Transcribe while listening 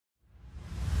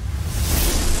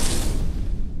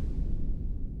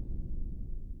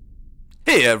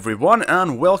Hey everyone,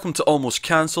 and welcome to Almost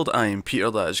Cancelled. I am Peter,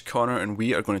 that is Connor, and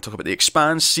we are going to talk about The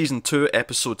Expanse, Season 2,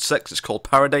 Episode 6. It's called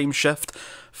Paradigm Shift.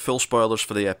 Full spoilers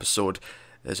for the episode,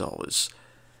 as always.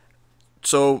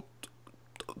 So,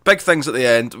 big things at the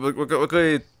end. We're going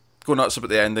to go nuts about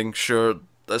the ending, sure,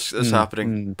 this is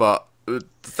happening, but the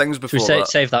things before that...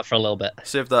 Save that for a little bit.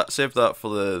 Save that for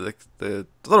the I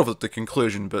don't know if the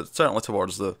conclusion, but certainly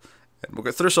towards the... We'll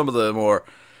get through some of the more...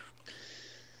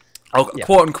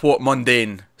 quote-unquote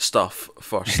mundane stuff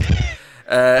first.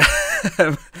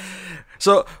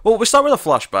 So, we start with a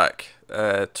flashback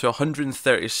to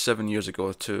 137 years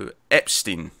ago to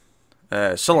Epstein,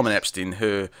 Solomon Epstein,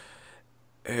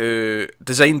 who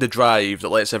designed the drive that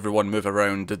lets everyone move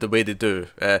around the way they do.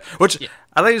 Which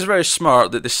I think is very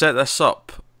smart that they set this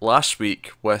up last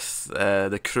week with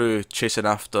the crew chasing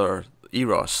after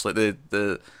Eros. Like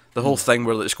the whole thing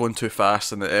where it's going too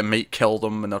fast and it might kill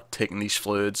them and they're taking these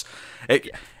fluids. It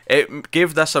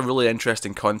gave this a really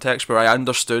interesting context where I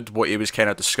understood what he was kind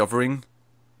of discovering.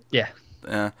 Yeah.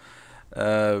 But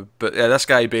yeah, this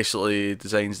guy basically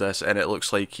designs this and it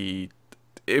looks like he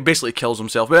basically kills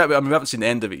himself. We haven't seen the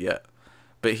end of it yet.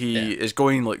 But he is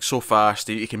going like so fast,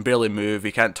 he can barely move,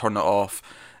 he can't turn it off.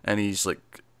 And he's like...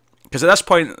 Because at this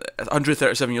point,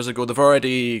 137 years ago, they've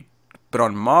already... been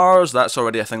on Mars, that's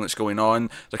already a thing that's going on.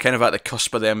 They're kind of at the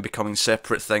cusp of them becoming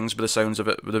separate things by the sounds of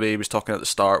it, the way he was talking at the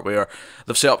start, where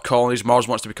they've set up colonies. Mars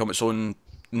wants to become its own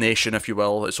nation, if you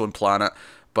will, its own planet,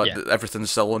 but everything's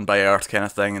still owned by Earth kind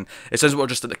of thing, and it says we're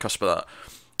just at the cusp of that.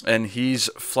 And he's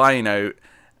flying out,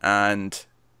 and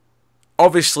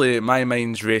obviously my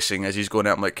mind's racing as he's going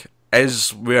out. I'm like,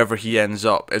 is wherever he ends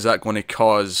up, is that going to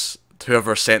cause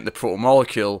whoever sent the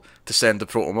proto-molecule to send the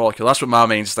proto-molecule? That's what my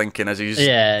mind's thinking as he's...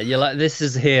 Yeah, you're like, this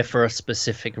is here for a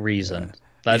specific reason.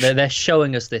 Yeah. Like, they're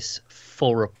showing us this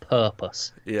for a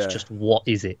purpose. Yeah. It's just, what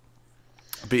is it?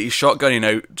 But he's shotgunning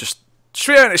out just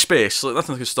straight out into space. Like,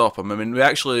 nothing can stop him. I mean, we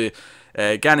actually...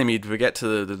 Ganymede, we get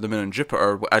to the moon and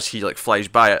Jupiter as he like flies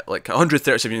by it. Like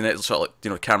 137 units, sort of like,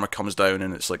 the camera comes down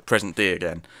and it's like present day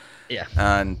again. Yeah.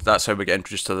 And that's how we get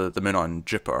introduced to the moon on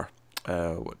Jupiter,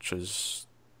 which is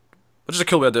a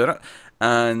cool way of doing it.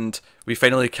 And we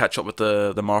finally catch up with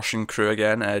the Martian crew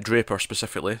again. Draper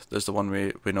specifically is the one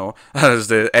we know. As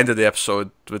the end of the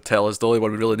episode would tell us, the only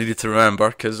one we really needed to remember,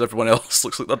 because everyone else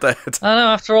looks like they're dead. I know,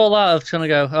 after all that, I was trying to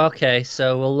go, okay,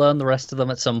 so we'll learn the rest of them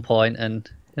at some point, and,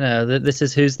 this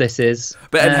is whose this is.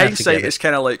 But in hindsight, it's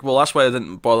kind of like, well, that's why I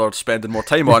didn't bother spending more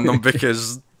time on them,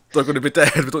 because they're going to be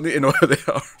dead. We don't need to know who they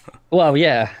are. Well,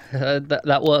 yeah,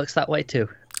 that works that way too.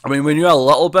 I mean, we knew a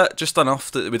little bit, just enough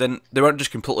that they weren't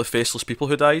just completely faceless people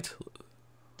who died.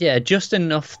 Yeah, just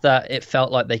enough that it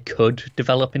felt like they could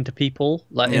develop into people.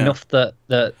 Enough that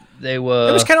they were...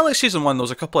 It was kind of like Season 1. There was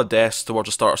a couple of deaths towards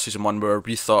the start of Season 1 where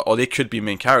we thought, oh, they could be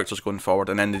main characters going forward,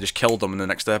 and then they just killed them in the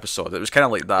next episode. It was kind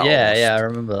of like that. Yeah, almost. Yeah, I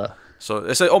remember that. So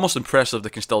it's like almost impressive they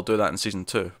can still do that in Season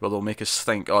 2, where they'll make us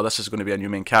think, oh, this is going to be a new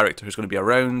main character who's going to be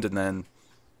around, and then...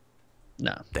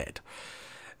 No. Dead.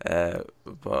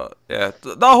 But yeah,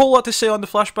 not a whole lot to say on the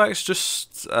flashbacks.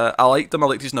 Just I liked them. I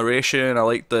liked his narration. I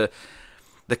liked the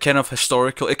kind of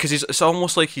historical, because it's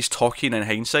almost like he's talking in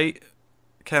hindsight,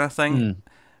 kind of thing,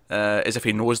 as if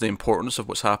he knows the importance of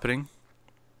what's happening.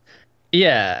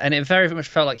 Yeah, and it very much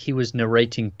felt like he was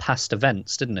narrating past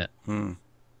events, didn't it? It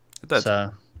did.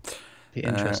 So, be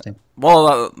interesting.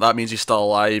 Well, that means he's still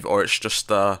alive, or it's just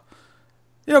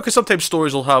because sometimes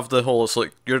stories will have the whole, it's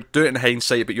like you're doing it in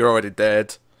hindsight, but you're already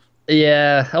dead.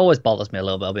 Yeah, it always bothers me a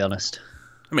little bit, I'll be honest.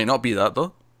 It may not be that,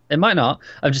 though. It might not.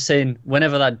 I'm just saying,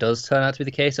 whenever that does turn out to be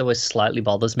the case, it always slightly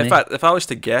bothers me. In fact, if I was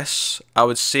to guess, I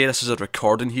would say this is a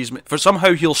recording he's made. For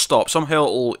somehow he'll stop,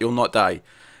 somehow he'll not die,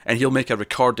 and he'll make a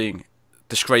recording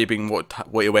describing what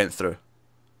he went through.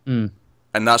 And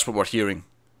that's what we're hearing.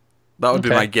 That would be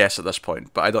my guess at this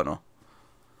point, but I don't know.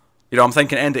 I'm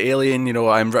thinking end of Alien,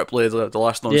 I'm Ripley, the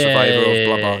last known survivor of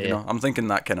blah blah, I'm thinking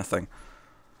that kind of thing.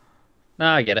 No,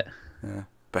 I get it. Yeah.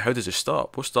 But how does he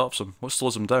stop? What stops him? What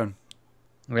slows him down?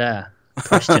 Yeah.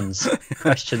 Questions.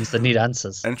 Questions that need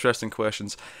answers. Interesting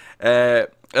questions.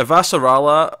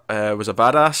 Avasarala was a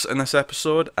badass in this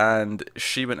episode, and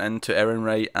she went into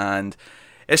Ehrenreich, and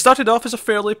it started off as a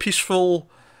fairly peaceful...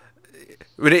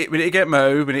 We need to get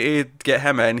Mao, we need to get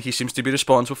him in, he seems to be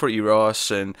responsible for Eros,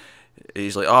 and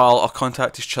he's like, oh, I'll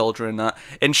contact his children and that.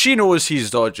 And she knows he's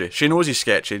dodgy. She knows he's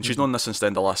sketchy, and she's known this since the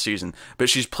end of last season. But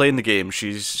she's playing the game.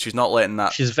 She's not letting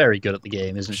that... She's very good at the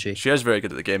game, isn't she? She is very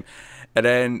good at the game. And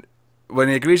then when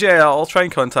he agrees, yeah, I'll try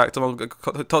and contact him, I'll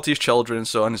talk to his children and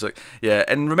so on, he's like, yeah,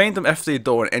 and remind them if they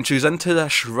don't. And she's into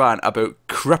this rant about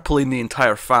crippling the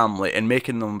entire family and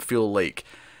making them feel like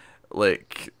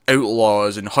like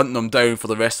outlaws and hunting them down for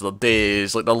the rest of their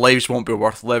days. Like their lives won't be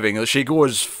worth living. Like, she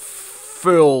goes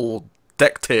full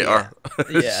dictator.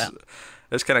 Yeah.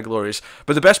 It's kind of glorious.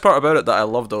 But the best part about it that I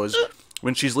love though is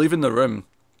when she's leaving the room,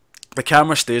 the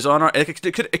camera stays on her. It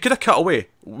could have cut away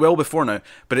well before now,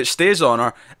 but it stays on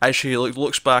her as she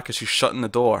looks back as she's shutting the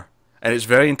door, and it's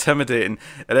very intimidating.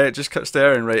 And then it just cuts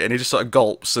staring right, and he just sort of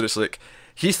gulps, and it's like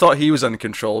he thought he was in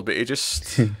control, but he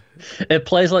just it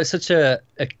plays like such a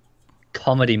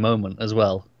comedy moment as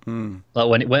well.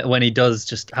 Like when he does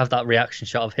just have that reaction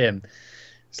shot of him,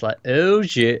 it's like, oh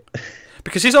shit.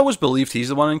 Because he's always believed he's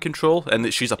the one in control and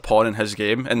that she's a pawn in his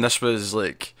game, and this was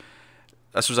a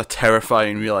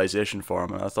terrifying realization for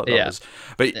him. And I thought that was.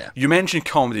 But you mentioned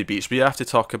comedy beats. We have to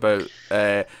talk about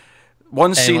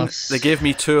one scene that gave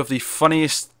me two of the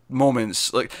funniest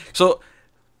moments. Like, so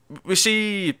we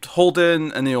see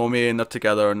Holden and Naomi, and they're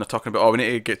together, and they're talking about, oh, we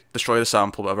need to destroy the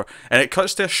sample, whatever. And it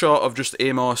cuts to a shot of just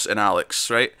Amos and Alex,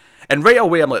 right? And right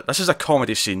away, I'm like, this is a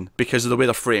comedy scene because of the way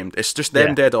they're framed. It's just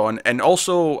them dead on. And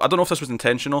also, I don't know if this was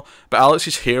intentional, but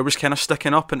Alex's hair was kind of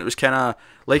sticking up, and it was kind of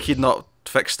like he'd not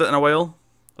fixed it in a while.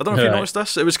 I don't know if you noticed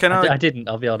this. It was kind of. I didn't.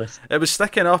 I'll be honest. It was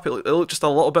sticking up. It looked just a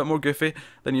little bit more goofy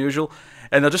than usual.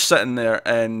 And they're just sitting there,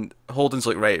 and Holden's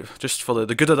like, right, just for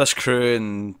the good of this crew,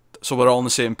 and so we're all on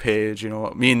the same page. You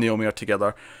know, me and Naomi are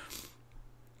together.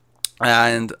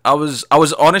 And I was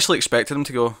honestly expecting them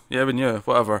to go, yeah, we knew,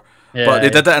 whatever. Yeah, but they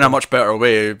did it in a much better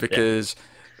way because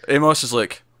Amos is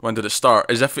like, when did it start?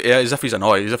 As if he's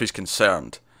annoyed, as if he's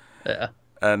concerned. Yeah.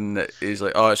 And he's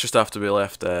like, oh, it's just after we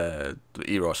left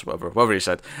Eros, whatever he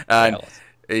said. And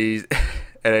he's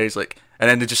like, and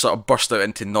then they just sort of burst out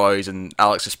into noise, and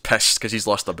Alex is pissed because he's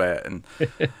lost a bet. And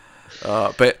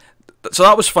but so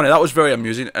that was funny. That was very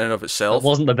amusing in and of itself. It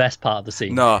wasn't the best part of the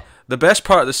scene. No, the best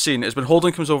part of the scene is when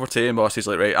Holden comes over to Amos. He's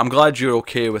like, right, I'm glad you're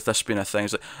okay with this being a thing.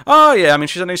 He's like, oh yeah, I mean,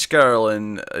 she's a nice girl,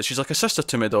 and she's like a sister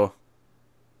to me, though.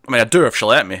 I mean, I'd do her if she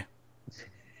let me.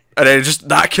 And then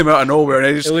that came out of nowhere.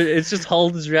 And it's just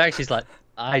Holden's reaction. He's like,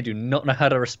 I do not know how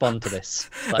to respond to this.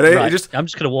 Like, right, I'm just going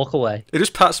to walk away. He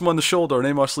just pats him on the shoulder, and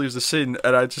Amos leaves the scene.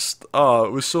 And it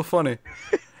was so funny.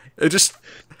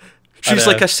 She's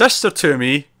like a sister to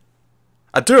me.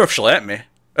 I'd do her if she let me.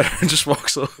 And just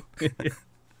walks off.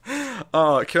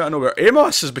 Oh, it came out of nowhere.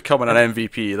 Amos is becoming an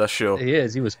MVP this show. He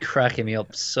is. He was cracking me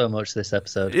up so much this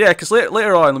episode. Yeah, because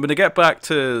later on, when they get back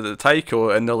to the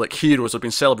Taiko and they're like heroes have been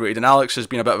celebrated, and Alex has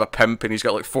been a bit of a pimp, and he's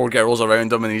got like 4 girls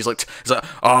around him, and he's like,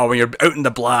 oh, when you're out in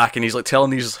the black, and he's like telling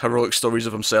these heroic stories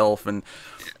of himself and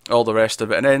all the rest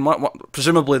of it. And then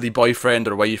presumably the boyfriend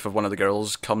or wife of one of the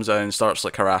girls comes in and starts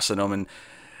like harassing him and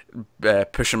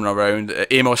pushing him around.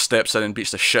 Amos steps in and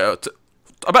beats the shit out.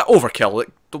 A bit overkill. Like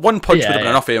the one punch would have been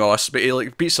enough, Amos, but he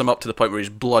like beats him up to the point where he's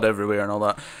blood everywhere and all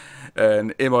that.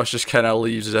 And Amos just kind of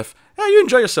leaves as if, yeah, you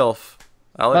enjoy yourself,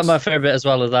 Alex. My favourite bit as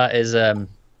well of that is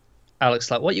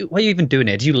Alex like, what are you even doing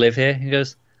here? Do you live here? He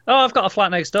goes, oh, I've got a flat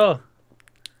next door.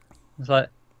 It's like,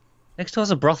 next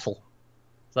door's a brothel.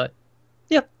 It's like,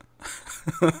 yep.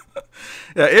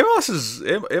 Yeah,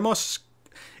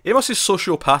 Amos's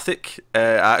sociopathic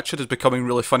attitude is becoming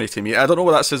really funny to me. I don't know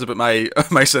what that says about my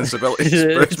sensibilities.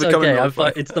 But it's becoming okay. really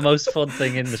funny. It's the most fun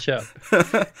thing in the show.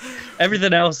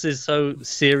 Everything else is so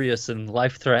serious and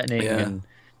life-threatening, and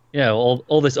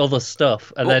all this other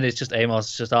stuff, and then it's just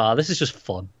Amos. Just this is just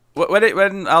fun.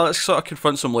 When Alex sort of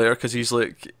confronts him later, because he's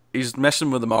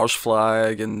messing with the Mars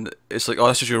flag, and it's like, oh,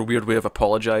 this is your weird way of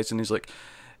apologising. He's like,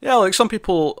 yeah, like some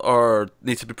people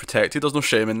need to be protected. There's no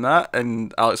shame in that.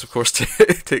 And Alex, of course,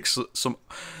 takes some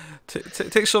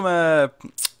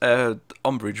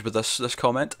umbrage with this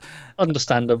comment.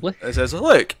 Understandably, it says,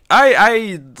 "Look,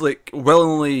 I like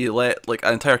willingly let like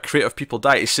an entire crate of people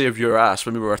die to save your ass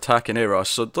when we were attacking Eros.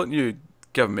 So don't you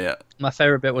give me it." My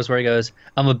favorite bit was where he goes,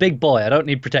 "I'm a big boy. I don't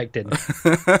need protecting."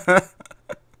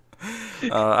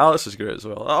 Alex is great as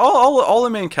well. All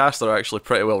the main cast are actually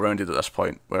pretty well rounded at this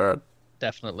point. Where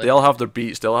definitely they all have their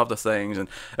beats, they all have their things, and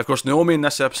of course Naomi in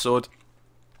this episode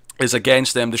is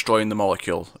against them destroying the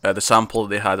molecule, the sample that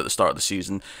they had at the start of the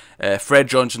season. Fred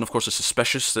Johnson, of course, is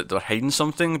suspicious that they're hiding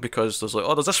something because there's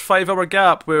this 5-hour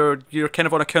gap where you're kind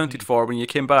of unaccounted for when you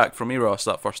came back from Eros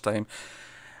that first time,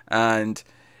 and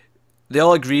they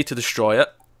all agree to destroy it,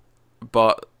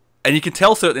 and you can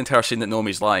tell throughout the entire scene that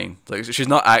Naomi's lying. Like, she's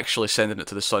not actually sending it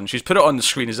to the sun. She's put it on the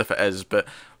screen as if it is,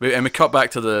 and we cut back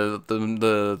to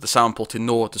the sample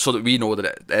so that we know that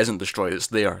it isn't destroyed. It's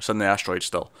there. It's in the asteroid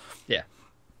still. Yeah.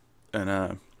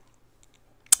 And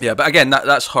but again,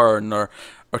 that's her and her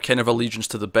kind of allegiance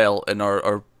to the belt and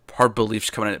her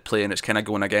beliefs coming into play, and it's kind of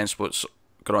going against what's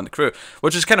going on in the crew.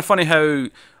 Which is kind of funny how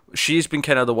she's been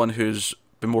kind of the one who's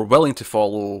been more willing to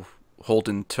follow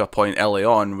Holden to a point early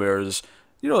on, whereas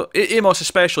Amos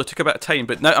especially took a bit of time.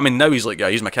 But now he's like, yeah,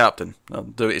 he's my captain. I'll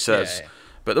do what he says. Yeah.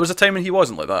 But there was a time when he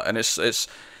wasn't like that, and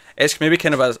it's maybe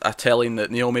kind of a telling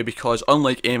that Naomi, because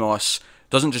unlike Amos,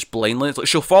 doesn't just blindly, like,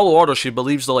 she'll follow orders, she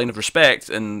believes the line of respect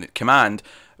and command,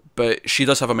 but she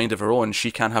does have a mind of her own.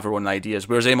 She can have her own ideas,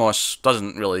 whereas Amos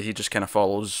doesn't really. He just kind of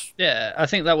follows. Yeah, I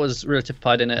think that was really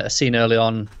typified in a scene early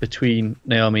on between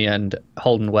Naomi and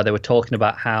Holden, where they were talking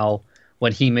about how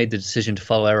when he made the decision to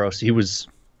follow Eros, he was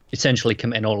essentially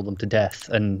committing all of them to death,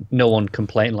 and no one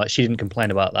complained. Like, she didn't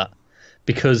complain about that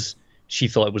because she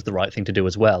thought it was the right thing to do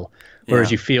as well.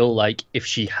 Whereas you feel like if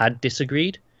she had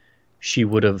disagreed, she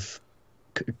would have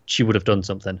done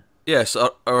something. Yes,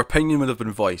 our opinion would have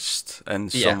been voiced in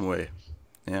some way.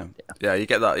 Yeah, you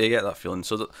get that feeling.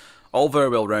 So all very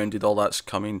well rounded, all that's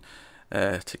coming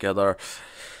together.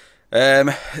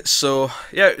 So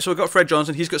we've got Fred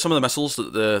Johnson. He's got some of the missiles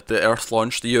that the Earth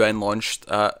launched, the UN launched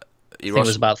at Eros. I think it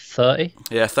was about 30.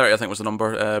 Yeah, 30 I think was the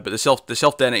number. But they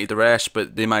self-detonated the rest,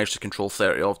 but they managed to control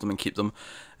 30 of them and keep them,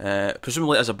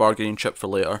 presumably as a bargaining chip for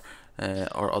later,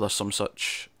 or other some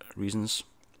such reasons.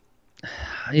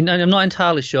 I'm not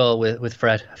entirely sure with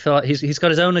Fred. I feel like he's got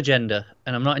his own agenda,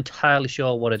 and I'm not entirely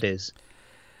sure what it is.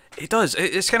 He does.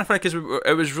 It's kind of funny because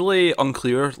it was really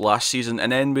unclear last season,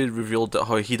 and then we revealed that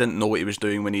how he didn't know what he was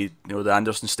doing when the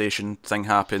Anderson Station thing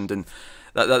happened, and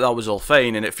that was all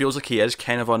fine. And it feels like he is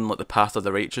kind of on like the path of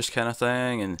the righteous kind of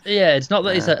thing. And yeah, it's not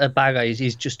that he's a bad guy.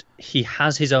 He's just, he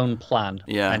has his own plan,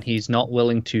 and he's not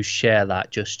willing to share that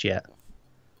just yet.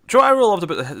 Do you know what I really loved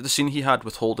about the scene he had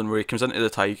with Holden, where he comes into the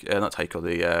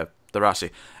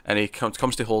Rassi, and he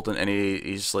comes to Holden, and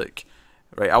he's like,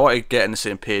 right, I want to get on the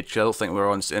same page, because I don't think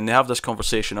we're on. And they have this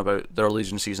conversation about their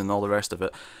allegiances and all the rest of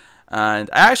it. And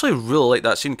I actually really like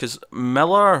that scene, because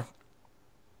Miller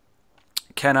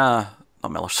Holden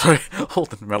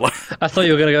Miller. I thought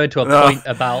you were going to go into a point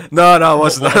about... No, I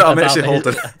wasn't. I meant to say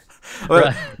Holden.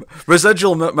 Right.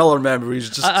 Residual Miller memories.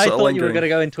 Just I thought you were going to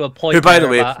go into a point. Who, by the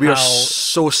way, we are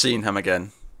so seeing him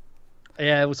again.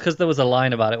 Yeah, it was because there was a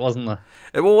line about it, wasn't there?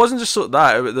 It wasn't just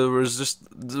that. There was just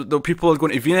the people are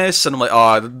going to Venus, and I'm like,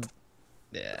 oh,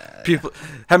 yeah. People,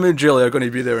 him and Julie are going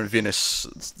to be there in Venus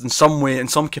in some way, in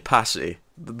some capacity.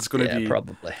 There's going to be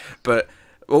probably. But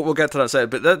we'll get to that side.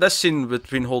 But this scene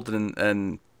between Holden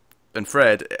and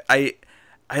Fred, I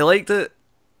like that.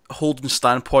 Holden's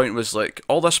standpoint was like,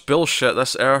 all this bullshit,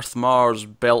 this Earth, Mars,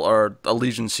 Belter,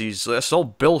 allegiances, it's all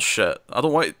bullshit. I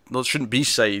don't want, there shouldn't be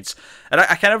sides. And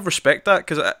I kind of respect that,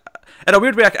 because in a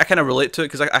weird way I kind of relate to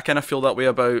it, because I kind of feel that way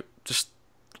about just,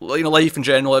 life in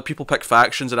general. Like, people pick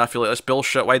factions, and I feel like that's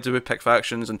bullshit. Why do we pick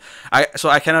factions? And I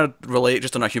kind of relate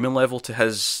just on a human level to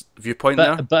his viewpoint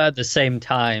there. But at the same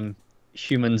time,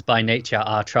 humans by nature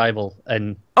are tribal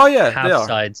and have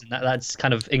sides, and that's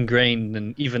kind of ingrained,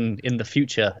 and even in the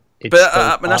future. But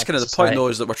I mean, that's kind of the point, though,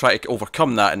 is that we're trying to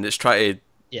overcome that, and it's trying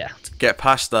to get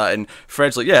past that. And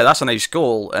Fred's like, yeah, that's a nice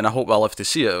goal, and I hope I'll live to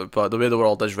see it. But the way the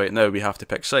world is right now, we have to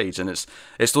pick sides, and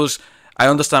it's those. I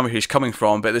understand where he's coming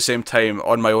from, but at the same time,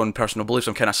 on my own personal beliefs,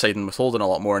 I'm kind of siding with Holden a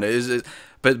lot more. And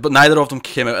but neither of them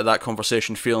came out of that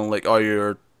conversation feeling like, oh,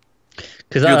 you're.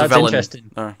 Because that's interesting.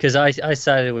 Because I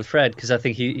sided with Fred, because I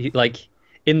think he like,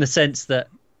 in the sense that,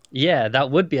 yeah,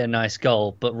 that would be a nice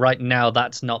goal, but right now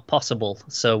that's not possible,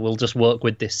 so we'll just work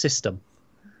with this system.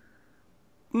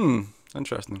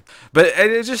 Interesting. But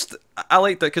it just, I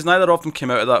like that, because neither of them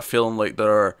came out of that feeling like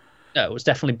they're... No, it was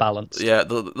definitely balanced. Yeah,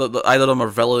 either of them are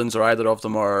villains, or either of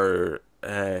them are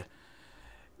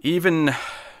even...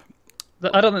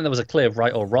 I don't think there was a clear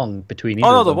right or wrong between either of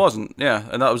them. Oh, no, there wasn't, yeah,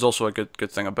 and that was also a good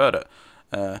thing about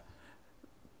it.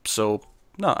 So,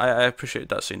 no, I appreciate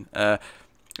that scene.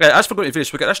 As for going to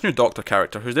Venus, we get this new Doctor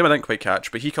character, whose name I didn't quite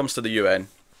catch, but he comes to the UN,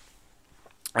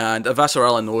 and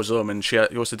Vassarella knows him, and she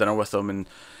goes to dinner with him, and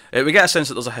we get a sense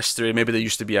that there's a history. Maybe there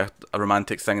used to be a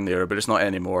romantic thing there, but it's not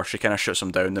anymore. She kind of shuts him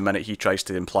down the minute he tries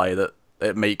to imply that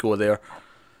it might go there.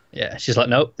 Yeah, she's like,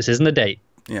 no, this isn't a date.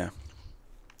 Yeah.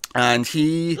 And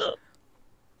She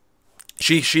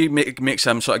makes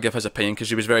him sort of give his opinion, because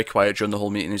he was very quiet during the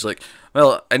whole meeting. He's like,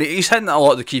 well, and he's hitting a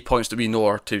lot of the key points that we know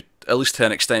are, to at least to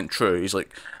an extent, true. He's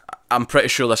like, I'm pretty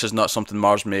sure this is not something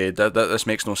Mars made. That this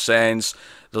makes no sense.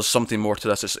 There's something more to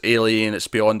this. It's alien. It's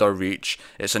beyond our reach.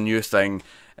 It's a new thing.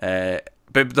 But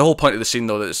the whole point of the scene,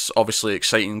 though, that's obviously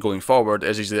exciting going forward,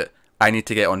 is that I need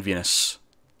to get on Venus.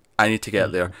 I need to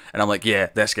get there. And I'm like, yeah,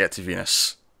 let's get to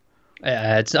Venus.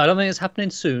 I don't think it's happening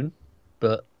soon,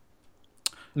 but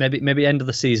maybe end of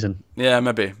the season. Yeah,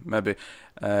 maybe.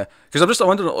 Because I'm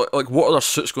wondering, like, what are their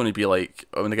suits going to be like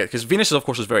when they get? Because Venus, of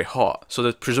course, is very hot, so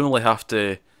they presumably have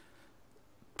to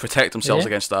protect themselves Yeah.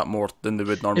 against that more than they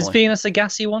would Is normally. Venus a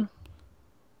gassy one?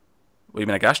 What, you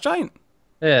mean a gas giant?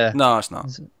 Yeah. No, it's not.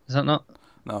 Is that not?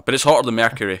 No, but it's hotter than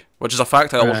Mercury, which is a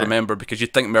fact I always Right. remember because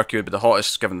you'd think Mercury would be the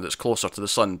hottest given that it's closer to the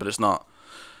sun, but it's not.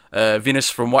 Venus,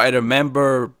 from what I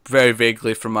remember very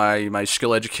vaguely from my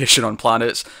school education on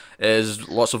planets, is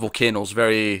lots of volcanoes,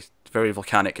 very very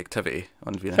volcanic activity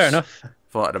on Venus. Fair enough.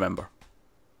 From what I remember.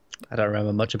 I don't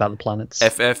remember much about the planets.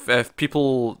 If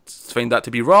people find that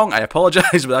to be wrong, I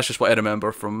apologise, but that's just what I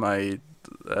remember from my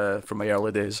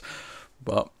early days.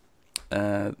 But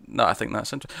no, I think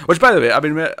that's interesting. Which, by the way, I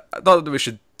mean, I thought that we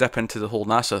should dip into the whole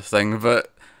NASA thing,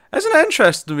 but isn't it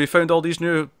interesting we found all these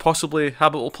new possibly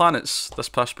habitable planets this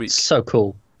past week? So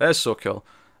cool. It is so cool.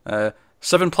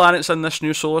 7 planets in this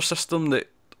new solar system that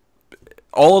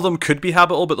all of them could be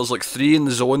habitable, but there's like 3 in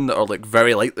the zone that are like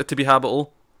very likely to be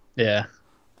habitable. Yeah.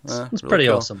 It's Really pretty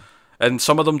cool. awesome. And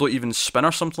some of them don't even spin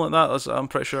or something like that. I'm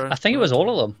pretty sure. I think it was all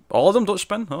of them. All of them don't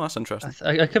spin? Oh, that's interesting.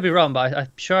 I could be wrong, but I'm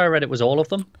sure I read it was all of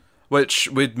them. Which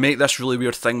would make this really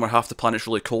weird thing where half the planet's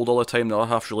really cold all the time, the other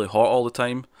half's really hot all the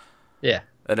time. Yeah.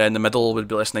 And then the middle would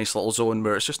be this nice little zone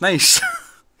where it's just nice.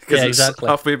 Because Yeah, it's exactly.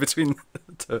 halfway between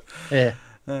the two. Yeah.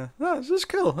 No, it's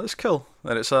cool. It's cool.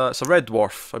 And it's a red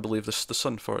dwarf, I believe, the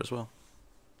sun for it as well.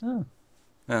 Oh.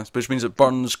 Yeah, which means it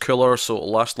burns cooler, so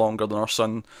it'll last longer than our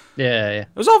sun. Yeah. It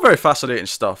was all very fascinating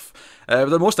stuff.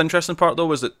 The most interesting part, though,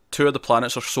 was that 2 of the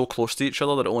planets are so close to each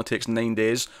other that it only takes 9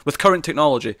 days. With current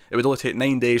technology, it would only take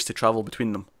 9 days to travel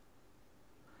between them.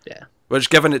 Yeah. Which,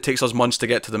 given it takes us months to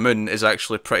get to the moon, is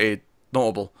actually pretty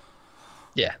notable.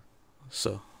 Yeah.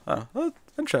 So,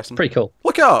 interesting. Pretty cool.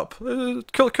 Look it up.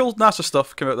 Cool NASA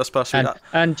stuff came out this past week.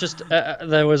 And just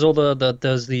there was all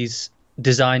there's these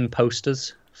design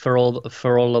posters for all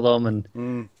of them,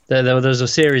 and there's a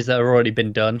series that have already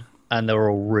been done, and they're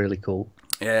all really cool.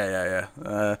 Yeah.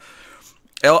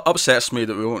 It upsets me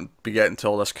that we won't be getting to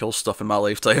all this cool stuff in my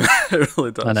lifetime. It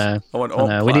really does. I know. I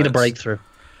know. We need a breakthrough.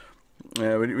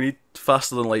 Yeah, we need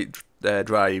faster than light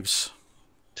drives.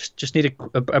 Just need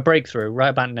a breakthrough right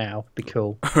about now. Be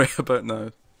cool. Right about now.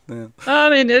 Yeah. I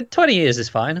mean, 20 years is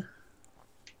fine.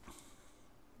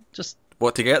 Just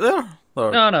What, to get there?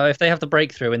 Or... no. If they have the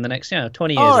breakthrough in the next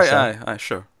 20 years Oh, or so, aye,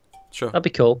 sure. that'd be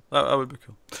cool. That would be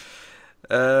cool.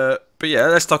 But yeah,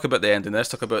 let's talk about the ending. Let's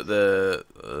talk about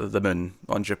the moon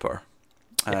on Jupiter.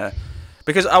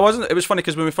 Because it was funny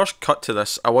because when we first cut to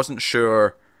this, I wasn't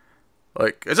sure.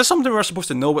 Like, is this something we're supposed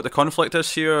to know what the conflict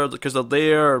is here? Because they're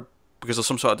there because there's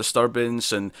some sort of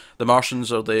disturbance, and the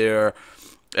Martians are there,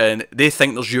 and they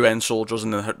think there's UN soldiers in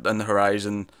the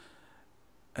horizon.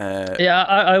 Yeah,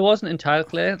 I wasn't entirely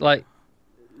clear. Like,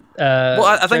 well,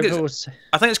 I think was...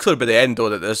 I think it's clear by the end though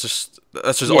that this is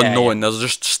Yeah, unknown. There's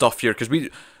just stuff here because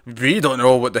we don't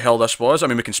know what the hell this was. I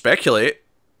mean, we can speculate.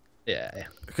 Yeah.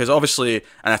 Because obviously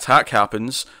an attack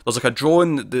happens. There's like a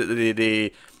drone.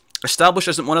 They establish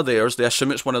isn't one of theirs. They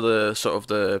assume it's one of the sort of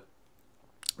the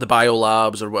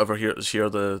biolabs or whatever here is here,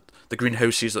 the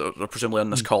greenhouses that are presumably in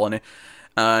this colony.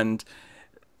 And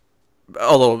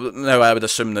although now I would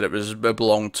assume that it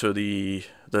belonged to the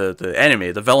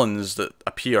enemy, the villains that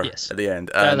appear Yes. at the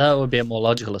end. That would be a more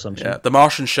logical assumption. Yeah, the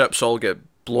Martian ships all get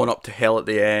blown up to hell at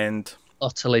the end.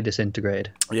 Utterly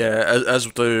disintegrated. Yeah, as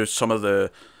do some of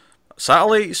the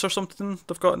satellites or something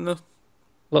they've got in the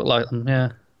Look like them,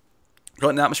 yeah. got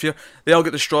in the atmosphere. They all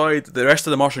get destroyed. The rest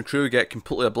of the Martian crew get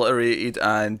completely obliterated,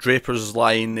 and Draper's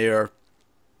lying there.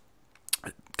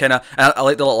 Kind of, I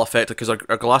like the little effect because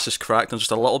our glass is cracked and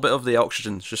just a little bit of the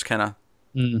oxygen's just kind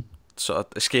of sort of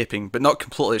escaping, but not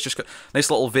completely. It's just got a nice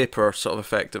little vapor sort of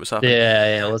effect that was happening.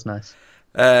 Yeah, it was nice.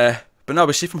 But now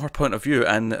we see from her point of view,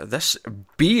 and this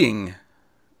being,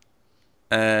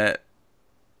 hint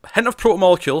of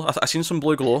protomolecule. I seen some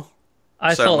blue glow.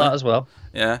 I Certainly. saw that as well.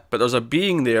 Yeah, but there's a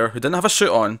being there who didn't have a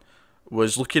suit on,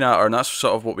 was looking at her, and that's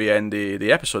sort of what we end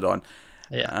the episode on.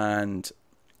 Yeah. And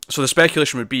so the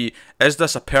speculation would be, is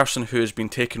this a person who has been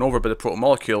taken over by the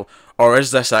protomolecule, or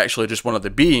is this actually just one of the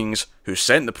beings who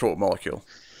sent the protomolecule?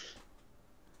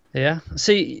 Yeah.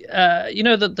 See, you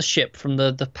know the ship from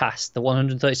the past, the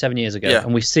 137 years ago, Yeah.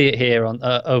 and we see it here on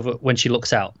over when she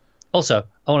looks out. Also,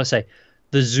 I want to say,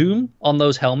 the zoom on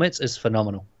those helmets is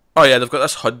phenomenal. Oh yeah, they've got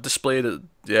this HUD display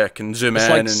that can zoom It's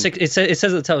in. like And it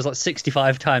says at the top it's like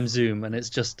 65 times zoom, and it's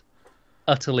just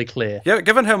utterly clear. yeah,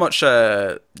 given how much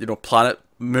planet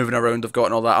moving around they've got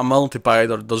and all that, I'm willing to buy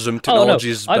their zoom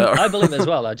technology is better. I believe it as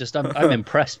well. I'm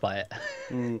impressed by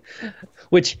it.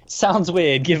 Which sounds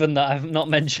weird given that I've not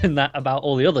mentioned that about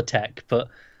all the other tech, but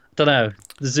Don't know.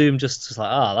 The zoom just was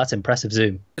like, that's impressive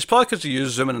zoom. It's probably because you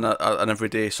use zoom on an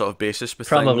everyday sort of basis with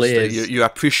Probably things that is. you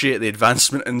appreciate the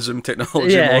advancement in zoom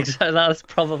technology Yeah, more. exactly. That's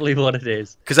probably what it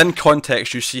is. Because in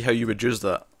context, you see how you would use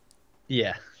that.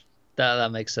 Yeah,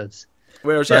 that makes sense.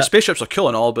 Whereas, yeah, But spaceships are cool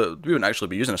and all, but we wouldn't actually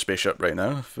be using a spaceship right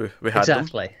now if we had them.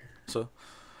 exactly, So,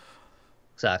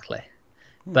 exactly.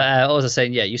 But what was I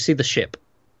saying? Yeah, you see the ship.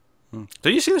 do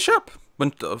you see the ship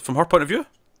when from her point of view?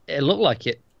 It looked like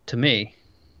it to me.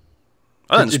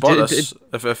 I didn't spot Did- this.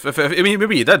 If I mean,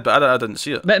 maybe you did, but I didn't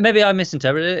see it. Maybe I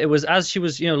misinterpreted it. It was as she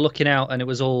was, looking out, and it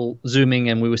was all zooming,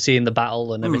 and we were seeing the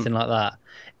battle and everything like that.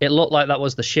 It looked like that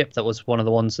was the ship that was one of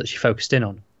the ones that she focused in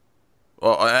on.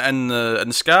 Well, in the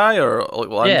sky or like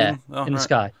landing? Yeah, Oh, in the right.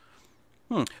 sky.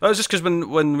 That was just because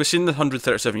when we seen the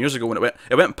 137 years ago when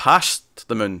it went past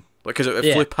the moon, because it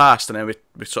Yeah. flew past and then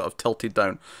we sort of tilted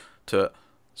down to it.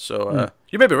 So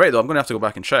you may be right though. I'm going to have to go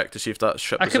back and check to see if that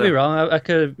ship. I was could there. be wrong. I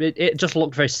could. It just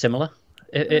looked very similar.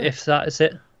 If that is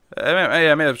it,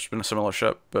 It may have just been a similar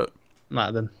ship, but might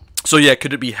have been. so yeah,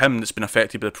 could it be him that's been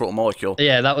affected by the proto molecule?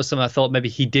 Yeah, that was something I thought maybe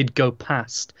he did go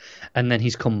past, and then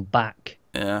he's come back.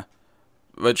 Yeah.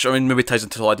 Which, I mean, maybe ties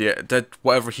into the whole idea. Did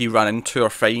whatever he ran into or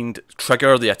find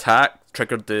trigger the attack,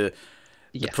 triggered the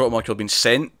proto-molecule being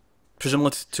sent,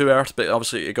 presumably to Earth, but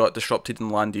obviously it got disrupted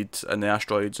and landed in the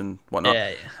asteroids and whatnot.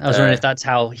 Yeah. I was wondering if that's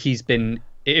how he's been,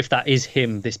 if that is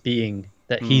him, this being,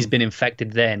 that he's been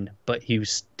infected then, but he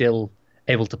was still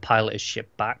able to pilot his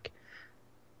ship back.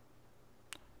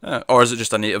 Or is it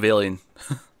just a native alien?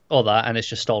 Or that, and it's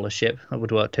just stole a ship. That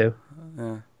would work too.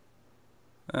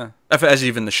 If it is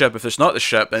even the ship, if it's not the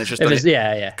ship, then it's just.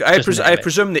 Yeah. I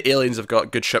presume the aliens have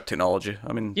got good ship technology.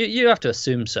 I mean, You have to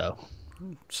assume so.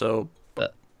 so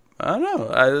But I don't know.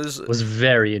 it was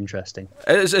very interesting.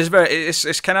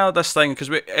 It's kind of this thing because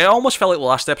it almost felt like the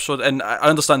last episode, and I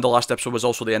understand the last episode was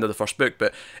also the end of the first book,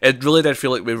 but it really did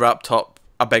feel like we wrapped up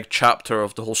a big chapter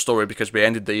of the whole story because we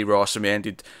ended the Eros and we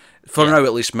ended, for now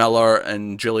at least, Miller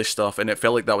and Julie stuff, and it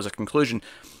felt like that was a conclusion.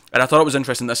 And I thought it was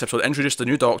interesting this episode. It introduced a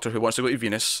new doctor who wants to go to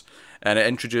Venus, and it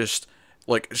introduced,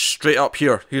 like, straight up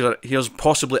here's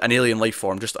possibly an alien life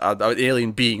form, just an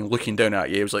alien being looking down at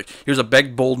you. It was like, here's a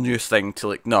big, bold new thing to,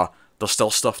 like, no, there's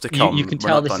still stuff to come. You can We're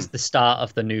tell not this done. is the start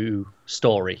of the new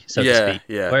story, so to speak.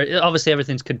 Yeah. Where obviously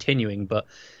everything's continuing, but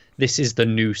this is the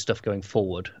new stuff going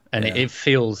forward, and it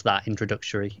feels that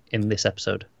introductory in this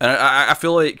episode. And I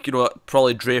feel like,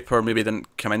 probably Draper maybe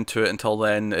didn't come into it until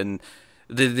then, and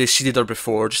they seeded her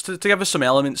before, just to give us some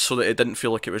elements so that it didn't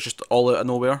feel like it was just all out of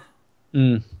nowhere.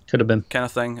 Could have been. Kind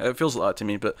of thing. It feels like that to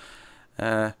me, but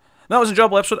that was an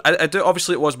enjoyable episode. I do,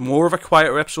 obviously it was more of a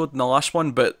quieter episode than the last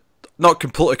one, but not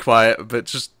completely quiet, but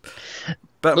just a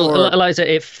bit more. Like I said,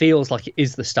 it feels like it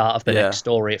is the start of the next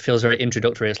story. It feels very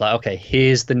introductory. It's like, okay,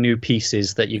 here's the new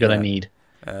pieces that you're going to need.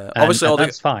 Obviously,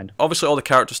 that's fine. Obviously, all the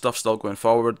character stuff's still going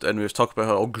forward, and we've talked about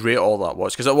how great all that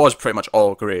was, because it was pretty much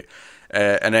all great.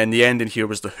 And then the ending here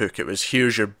was the hook. It was,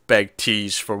 here's your big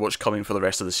tease for what's coming for the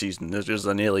rest of the season. There's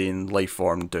an alien life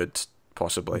form dude,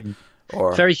 possibly.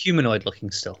 Or Very humanoid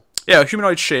looking still. yeah,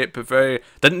 humanoid shape, but very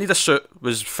didn't need a suit.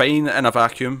 Was fine in a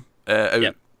vacuum,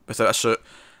 without a suit,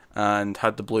 and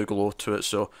had the blue glow to it.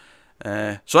 So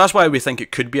that's why we think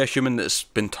it could be a human that's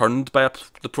been turned by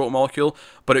the proto-molecule,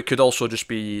 but it could also just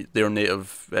be their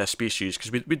native species,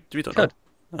 because we don't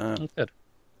know. Good.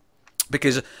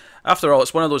 Because after all,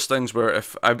 it's one of those things where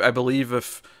if I believe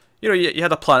if you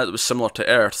had a planet that was similar to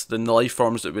Earth, then the life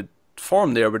forms that would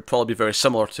form there would probably be very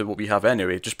similar to what we have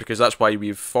anyway, just because that's why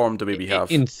we've formed the way we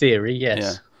have. In theory, yes.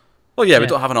 Yeah. Well, yeah, we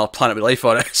don't have another planet with life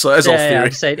on it, so it's all theory. Yeah,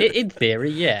 I'm saying, in theory,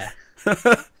 yeah.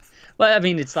 Well, I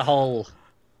mean, it's the whole,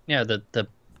 the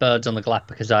birds on the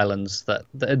Galapagos Islands that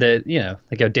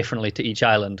they go differently to each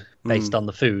island based on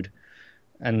the food,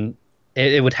 and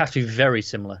it would have to be very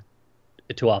similar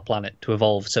to our planet to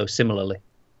evolve so similarly.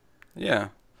 Yeah.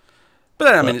 But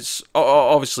then, I mean, it's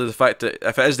obviously the fact that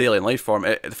if it is the alien life form,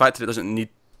 the fact that it doesn't need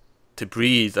to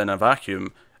breathe in a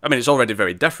vacuum, I mean, it's already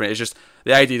very different. It's just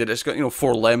the idea that it's got,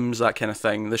 4 limbs, that kind of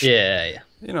thing. Yeah.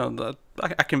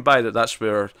 I can buy that that's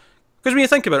where... Because when you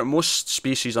think about it, most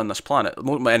species on this planet,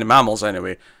 any mammals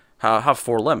anyway, have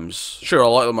 4 limbs. Sure, a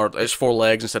lot of them it's 4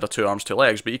 legs instead of 2 arms, 2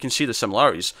 legs, but you can see the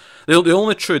similarities. The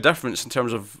only true difference in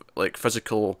terms of, like,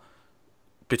 physical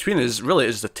between is really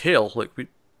is the tail. Like,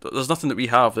 there's nothing that we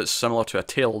have that's similar to a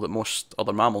tail that most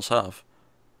other mammals have.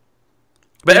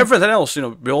 But everything else,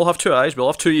 we all have 2 eyes, we all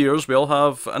have 2 ears, we all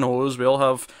have a nose, we all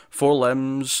have 4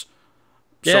 limbs,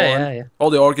 so on. Yeah. All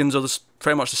the organs are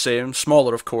pretty much the same,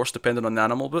 smaller of course, depending on the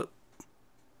animal, but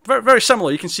very, very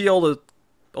similar. You can see all the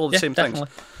same definitely.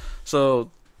 things. So,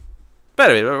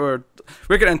 but anyway,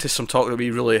 we're getting into some talk that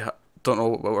we really don't know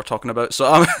what we're talking about.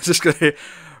 So I'm just going to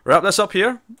wrap this up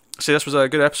here. Say this was a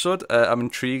good episode. I'm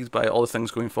intrigued by all the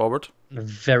things going forward. A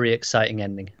very exciting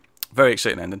ending. Very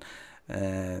exciting ending.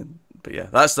 But yeah,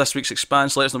 that's this week's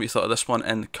Expanse. Let us know what you thought of this one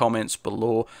in the comments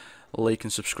below. Like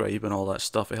and subscribe and all that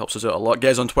stuff. It helps us out a lot.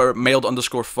 Get us on Twitter,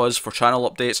 mild_fuzz for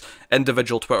channel updates.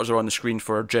 Individual Twitters are on the screen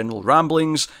for general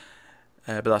ramblings.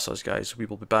 But that's us, guys. We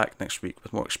will be back next week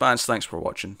with more Expanse. Thanks for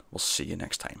watching. We'll see you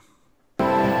next time.